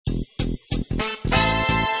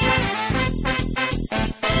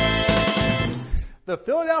The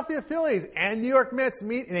Philadelphia Phillies and New York Mets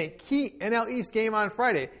meet in a key NL East game on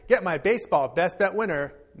Friday. Get my baseball best bet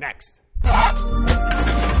winner next. From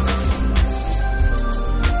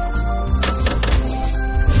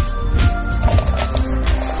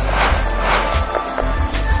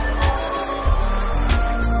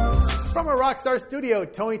a Rockstar studio,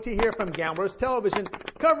 Tony T here from Gamblers Television,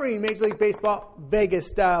 covering Major League Baseball Vegas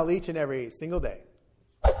style each and every single day.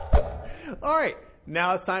 All right,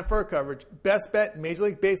 now it's time for our coverage. Best bet Major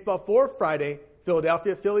League Baseball for Friday,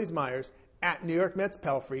 Philadelphia Phillies Myers at New York Mets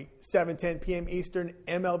Pelfrey, 7:10 p.m. Eastern,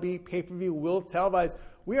 MLB pay-per-view will televise.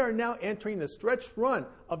 We are now entering the stretch run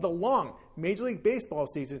of the long Major League Baseball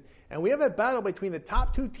season, and we have a battle between the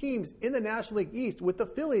top two teams in the National League East, with the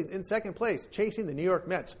Phillies in second place, chasing the New York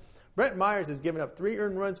Mets. Bret Myers has given up 3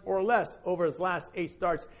 earned runs or less over his last 8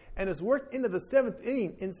 starts and has worked into the 7th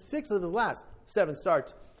inning in 6 of his last 7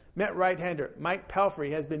 starts. Met right-hander Mike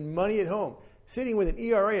Pelfrey has been money at home, sitting with an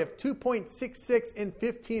ERA of 2.66 in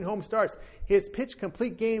 15 home starts. He has pitched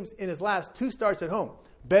complete games in his last 2 starts at home.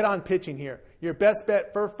 Bet on pitching here. Your best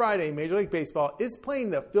bet for Friday Major League Baseball is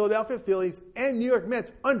playing the Philadelphia Phillies and New York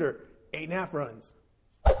Mets under 8.5 runs.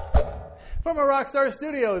 From a Rockstar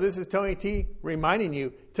studio, this is Tony T reminding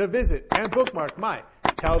you to visit and bookmark my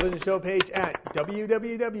television show page at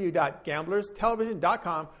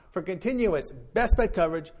www.gamblerstelevision.com for continuous best bet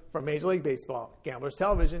coverage for Major League Baseball. Gamblers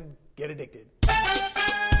Television, get addicted.